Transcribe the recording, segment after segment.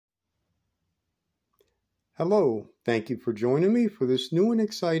Hello, thank you for joining me for this new and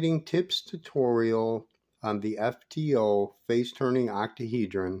exciting tips tutorial on the FTO face-turning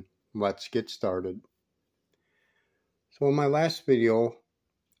octahedron. Let's get started. So in my last video,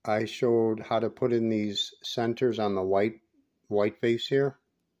 I showed how to put in these centers on the white face here.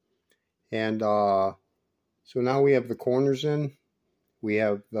 And so now we have the corners in, we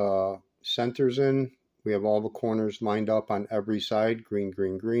have the centers in, we have all the corners lined up on every side, green,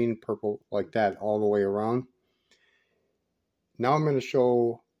 green, green, purple, like that, all the way around. Now I'm going to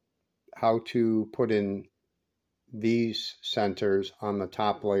show how to put in these centers on the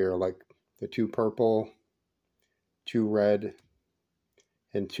top layer, like the two purple, two red,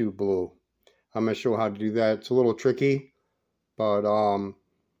 and two blue. I'm going to show how to do that. It's a little tricky, but I'm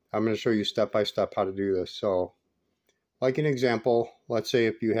going to show you step by step how to do this. So like an example, let's say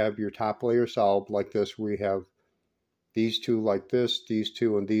if you have your top layer solved like this, we have these two like this, these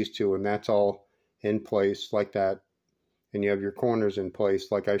two, and that's all in place like that. And you have your corners in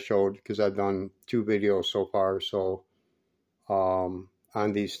place like I showed, because I've done 2 videos so far so on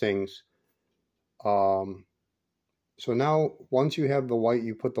these things. So now once you have the white,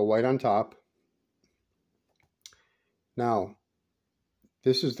 you put the white on top. Now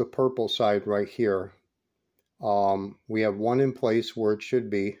this is the purple side right here. We have one in place where it should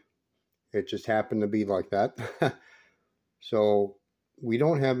be. It just happened to be like that. So we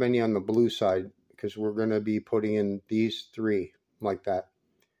don't have any on the blue side, because we're going to be putting in these 3 like that.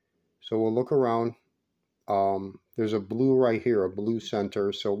 So we'll look around. There's a blue right here, a blue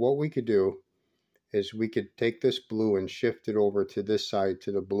center. So what we could do is we could take this blue and shift it over to this side,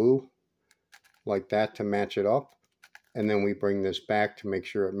 to the blue, like that, to match it up. And then we bring this back to make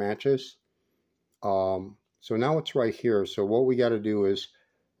sure it matches. So now it's right here. So what we got to do is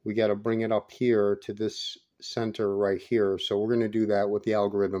we got to bring it up here to this center right here. So we're going to do that with the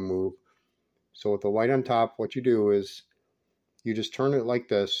algorithm move. So with the white on top, what you do is you just turn it like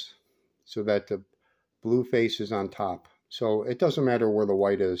this so that the blue face is on top. So it doesn't matter where the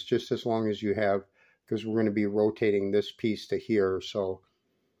white is, just as long as you have, because we're going to be rotating this piece to here. So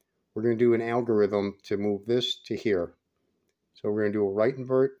we're going to do an algorithm to move this to here. So we're going to do a right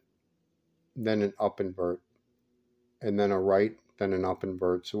invert, then an up invert, and then a right, then an up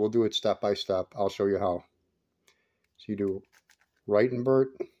invert. So we'll do it step by step. I'll show you how. So you do right invert,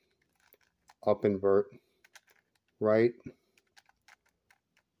 up invert, right,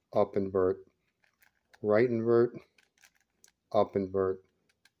 up invert, right invert, up invert.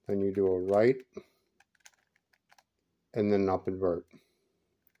 Then you do a right, and then up invert.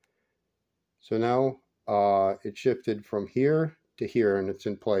 So now it shifted from here to here, and it's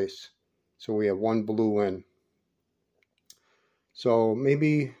in place. So we have one blue in. So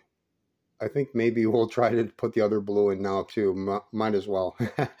maybe, I think maybe we'll try to put the other blue in now too. Might as well.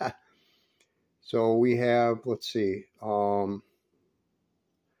 So we have, let's see,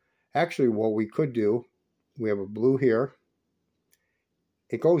 actually what we could do, we have a blue here.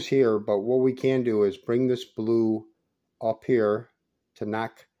 It goes here, but what we can do is bring this blue up here to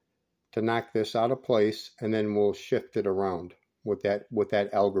knock this out of place, and then we'll shift it around with that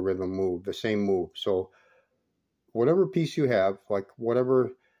algorithm move, the same move. So whatever piece you have, like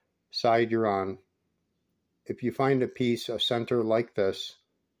whatever side you're on, if you find a piece, a center like this,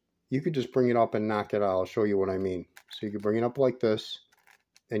 you could just bring it up and knock it out. I'll show you what I mean. So you can bring it up like this,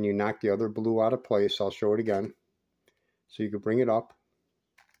 and you knock the other blue out of place. I'll show it again. So you could bring it up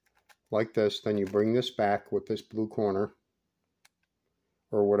like this, then you bring this back with this blue corner,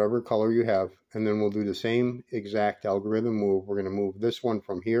 or whatever color you have, and then we'll do the same exact algorithm move. We're going to move this one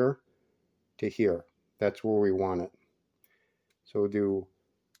from here to here. That's where we want it. So we'll do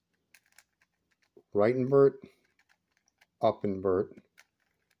right invert, up invert,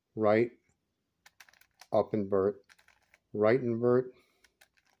 right, up invert, right invert,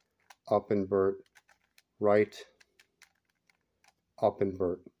 up invert, right, up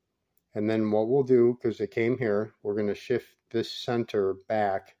invert. And then what we'll do, because it came here, we're going to shift this center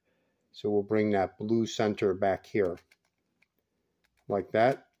back. So we'll bring that blue center back here, like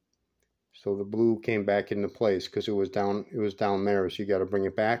that. So the blue came back into place because it was down there. So you got to bring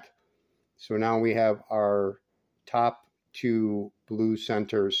it back. So now we have our top 2 blue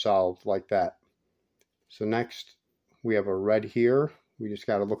centers solved like that. So next we have a red here. We just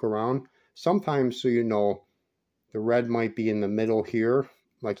got to look around. Sometimes, so you know, the red might be in the middle here.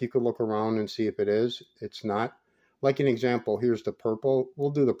 Like you could look around and see if it is. It's not. Like an example, here's the purple.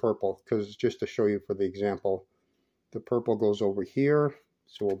 We'll do the purple because just to show you for the example. The purple goes over here.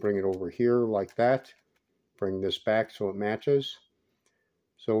 So we'll bring it over here like that. Bring this back so it matches.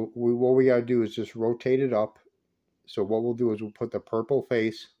 So what we got to do is just rotate it up. So what we'll do is we'll put the purple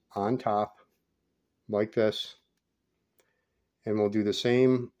face on top, like this. And we'll do the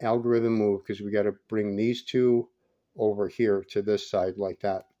same algorithm move because we got to bring these two over here to this side like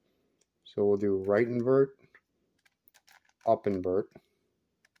that. So we'll do right invert, up invert,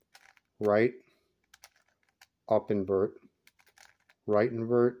 right, up invert, right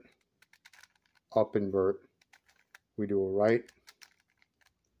invert, up invert. We do a right,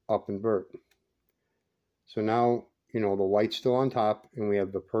 up invert. So now, you know, the white's still on top and we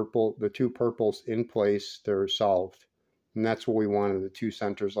have the two purples in place. They're solved. And that's what we wanted, the two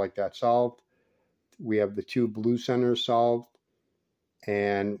centers like that solved. We have the two blue centers solved.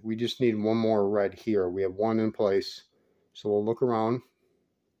 And we just need one more red here. We have one in place. So we'll look around.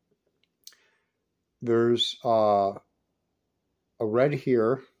 There's a red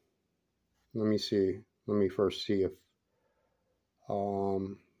here. Let me see. Let me first see if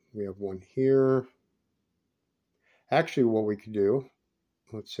we have one here. Actually, what we could do,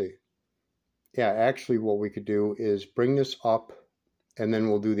 let's see. Yeah, actually what we could do is bring this up and then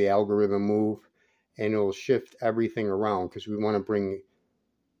we'll do the algorithm move and it'll shift everything around because we want to bring,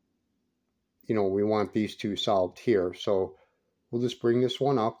 you know, we want these two solved here. So we'll just bring this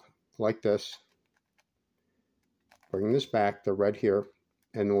one up like this. Bring this back, the red here,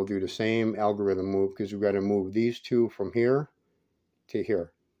 and we'll do the same algorithm move because we've got to move these two from here to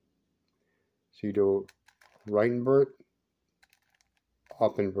here. So you do right invert,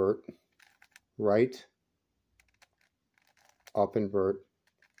 up invert, right, up invert,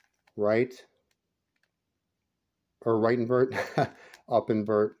 right, or right invert, up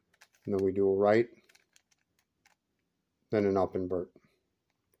invert, and then we do a right, then an up invert.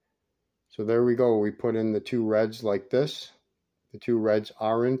 So there we go. We put in the two reds like this. The two reds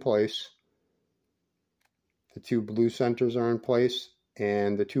are in place. The two blue centers are in place.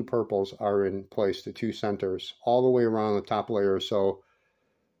 And the two purples are in place, the two centers, all the way around the top layer. So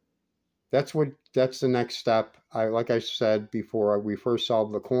that's the next step. Like I said before, we first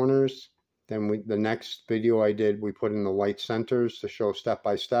solved the corners. Then the next video I did, we put in the white centers to show step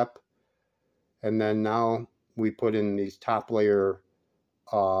by step. And then now we put in these top layer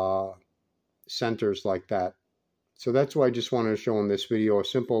centers like that. So that's what I just wanted to show in this video, a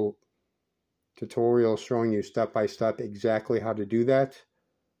simple tutorial showing you step by step exactly how to do that.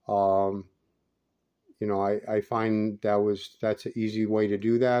 You know, I find that's an easy way to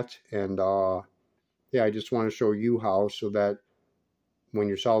do that. And yeah, I just want to show you how, so that when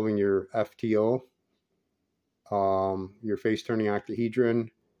you're solving your FTO, your face turning octahedron,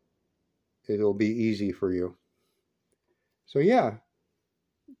 it'll be easy for you. So yeah,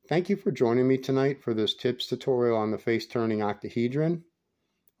 thank you for joining me tonight for this tips tutorial on the face turning octahedron.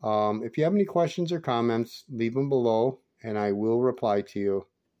 If you have any questions or comments, leave them below and I will reply to you.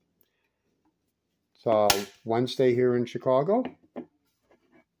 It's Wednesday here in Chicago.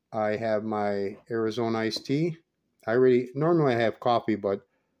 I have my Arizona iced tea. Normally I have coffee, but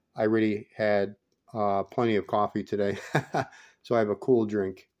I already had plenty of coffee today. So I have a cool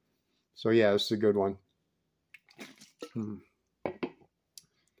drink. So yeah, this is a good one.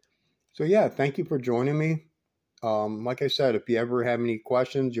 So yeah, thank you for joining me. Like I said, if you ever have any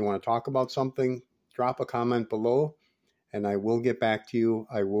questions, you want to talk about something, drop a comment below and I will get back to you.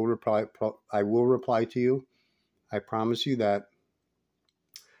 I will reply to you. I promise you that.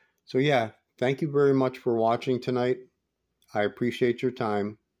 So yeah, thank you very much for watching tonight. I appreciate your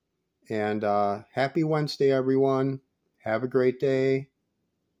time. And happy Wednesday, everyone. Have a great day.